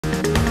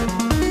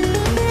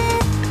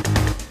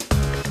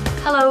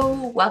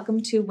Hello, welcome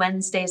to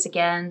Wednesdays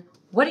again.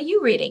 What are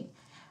you reading?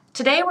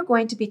 Today we're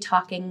going to be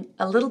talking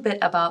a little bit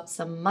about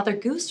some Mother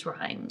Goose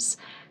rhymes,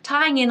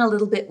 tying in a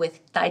little bit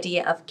with the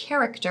idea of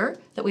character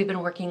that we've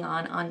been working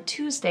on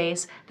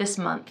Tuesdays this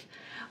month.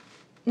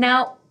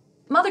 Now,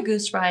 Mother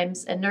Goose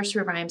rhymes and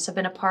nursery rhymes have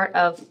been a part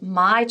of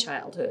my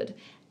childhood.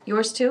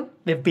 Yours too?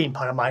 They've been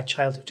part of my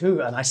childhood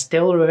too, and I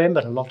still remember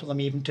a lot of them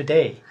even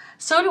today.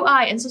 So do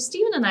I, and so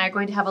Stephen and I are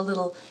going to have a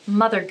little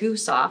Mother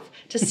Goose off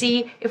to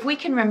see if we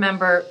can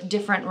remember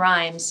different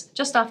rhymes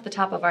just off the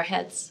top of our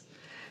heads.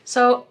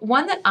 So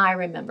one that I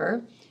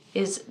remember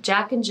is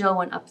Jack and Jill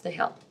went up the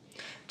hill.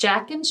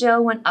 Jack and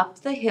Jill went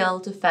up the hill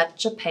to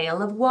fetch a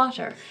pail of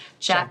water.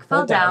 Jack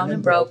fell down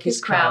and broke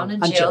his crown,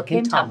 and Jill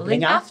came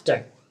tumbling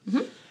after.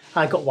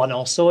 I got one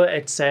also.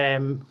 It's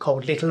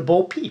called Little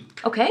Bo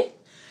Peep. Okay.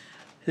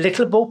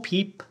 Little Bo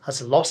Peep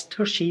has lost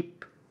her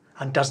sheep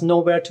and doesn't know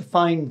where to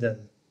find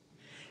them.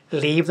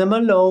 Leave them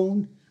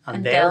alone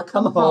and they'll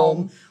come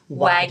home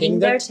wagging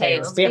their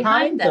tails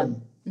behind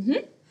them.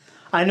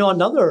 I know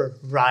another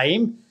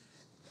rhyme.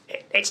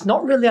 It's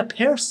not really a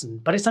person,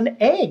 but it's an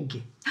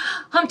egg.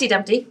 Humpty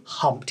Dumpty.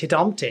 Humpty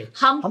Dumpty.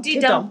 Humpty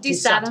Dumpty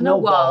sat on a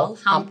wall.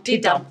 Humpty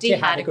Dumpty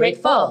had a great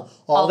fall.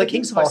 All the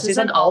king's horses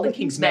and all the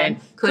king's men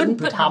couldn't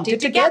put Humpty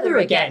together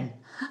again.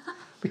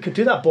 We could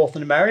do that both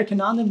in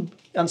American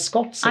and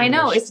Scots English. I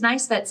know. It's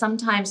nice that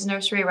sometimes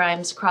nursery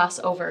rhymes cross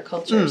over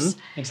cultures.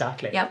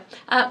 Exactly. Yep.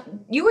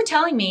 You were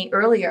telling me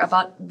earlier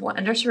about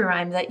a nursery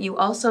rhyme that you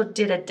also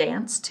did a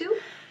dance to.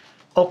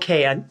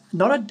 Okay, and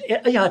not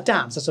a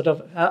dance. A sort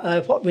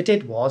of what we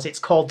did was it's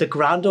called the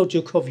Grand Old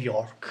Duke of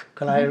York.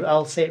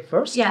 I'll say it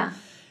first. Yeah.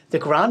 The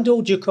Grand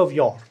Old Duke of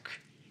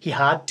York. He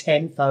had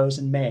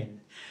 10,000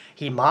 men.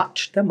 He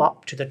marched them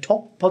up to the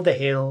top of the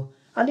hill,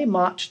 and he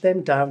marched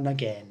them down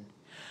again.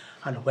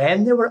 And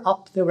when they were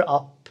up, they were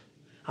up.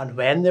 And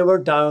when they were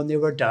down, they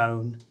were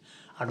down.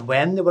 And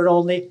when they were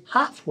only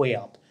halfway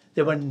up,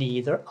 they were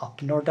neither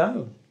up nor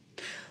down.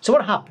 So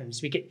what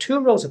happens? We get two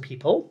rows of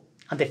people,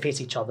 and they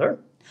face each other.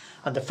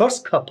 And the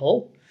first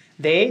couple,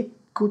 they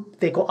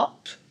go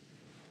up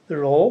the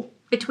row.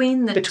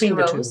 Between the two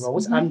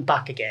rows. And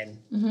back again.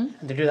 And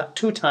they do that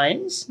 2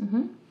 times.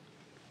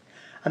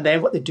 And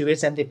then what they do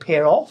is then they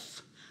pair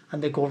off.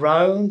 And they go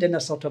round in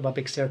a sort of a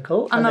big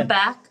circle. On the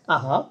back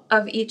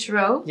of each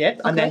row? Yeah,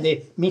 and then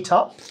they meet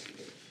up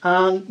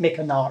and make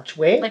an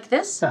archway. Like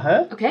this?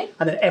 Okay.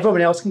 And then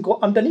everyone else can go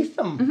underneath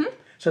them.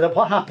 So that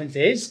what happens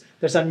is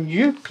there's a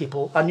new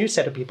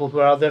set of people who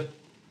are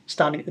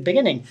standing at the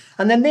beginning.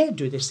 And then they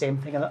do the same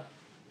thing.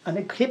 And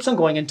it keeps on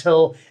going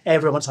until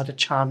everyone's had a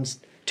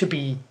chance to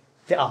be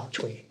the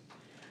archway.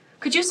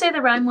 Could you say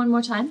the rhyme one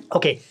more time?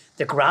 Okay.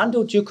 The Grand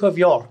Old Duke of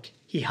York,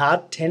 he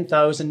had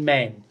 10,000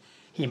 men.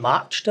 He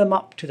marched them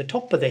up to the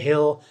top of the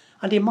hill,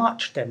 and he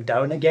marched them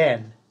down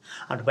again.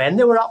 And when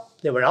they were up,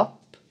 they were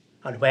up.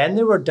 And when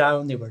they were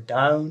down, they were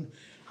down.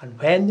 And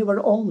when they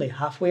were only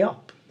halfway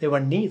up, they were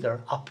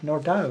neither up nor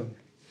down.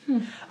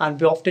 And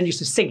we often used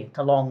to sing it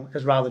along,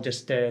 as rather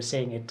just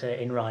saying it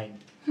in rhyme.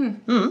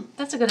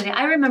 That's a good idea.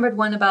 I remembered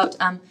one about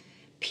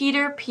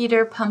Peter,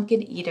 Peter,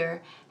 pumpkin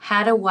eater,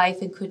 had a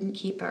wife and couldn't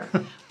keep her.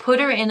 Put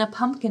her in a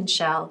pumpkin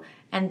shell,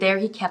 and there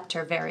he kept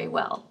her very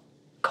well.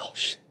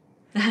 Gosh.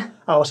 I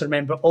also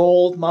remember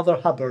old Mother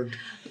Hubbard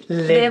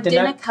lived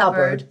in a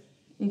cupboard.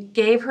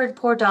 Gave her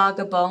poor dog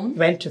a bone.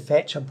 Went to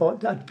fetch her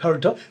dog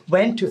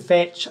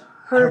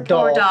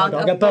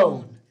a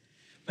bone.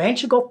 When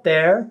she got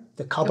there,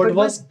 the cupboard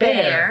was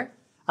bare,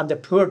 and the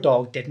poor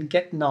dog didn't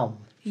get none.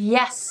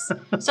 Yes.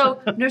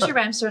 So nursery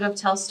rhymes sort of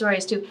tell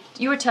stories too.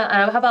 You were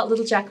how about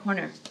Little Jack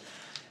Horner?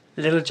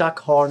 Little Jack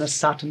Horner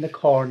sat in the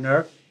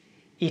corner,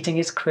 eating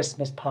his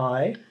Christmas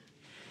pie.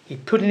 He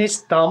put in his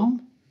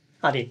thumb,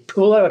 and he'd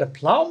pull out a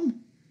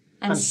plum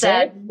and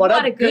said,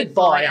 what a good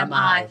boy am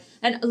I.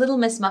 And little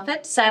Miss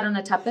Muffet sat on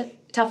a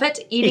tuffet,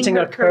 eating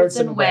her curds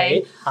and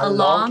whey.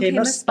 Along came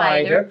a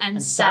spider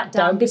and sat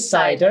down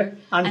beside her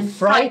and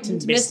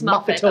frightened Miss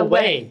Muffet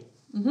away.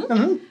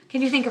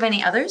 Can you think of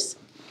any others?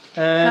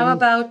 How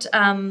about,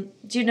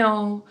 do you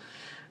know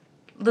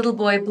Little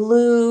Boy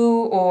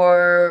Blue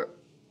or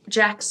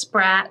Jack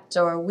Sprat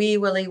or Wee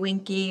Willie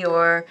Winkie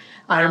or...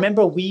 I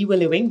remember Wee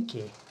Willie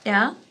Winkie.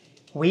 Yeah?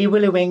 Wee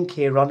Willie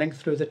Winkie running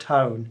through the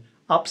town,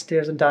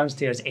 upstairs and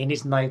downstairs in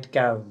his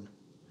nightgown.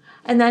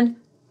 And then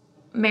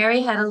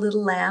Mary had a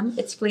little lamb,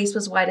 its fleece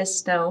was white as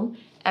snow.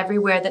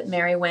 Everywhere that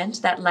Mary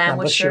went, that lamb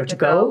was sure to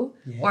go.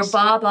 Yes. Or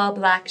Baa Baa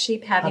Black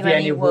Sheep, have you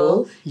any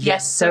wool?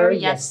 Yes, sir,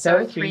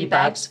 3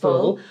 bags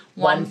full.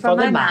 One for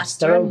my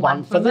master, and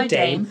one for the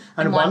dame,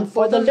 and one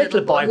for the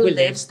little boy who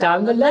lives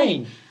down the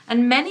lane.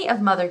 And many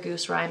of Mother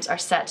Goose rhymes are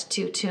set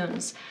to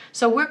tunes.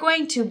 So we're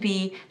going to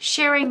be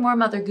sharing more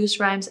Mother Goose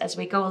rhymes as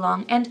we go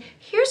along. And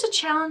here's a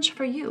challenge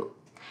for you.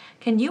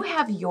 Can you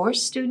have your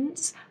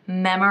students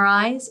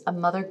memorize a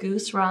Mother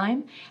Goose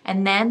rhyme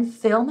and then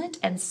film it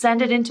and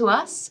send it in to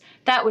us?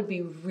 That would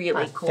be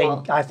really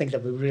cool. I think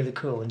that would be really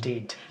cool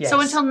indeed. Yes. So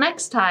until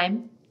next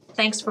time,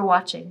 thanks for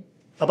watching.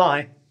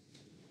 Bye-bye.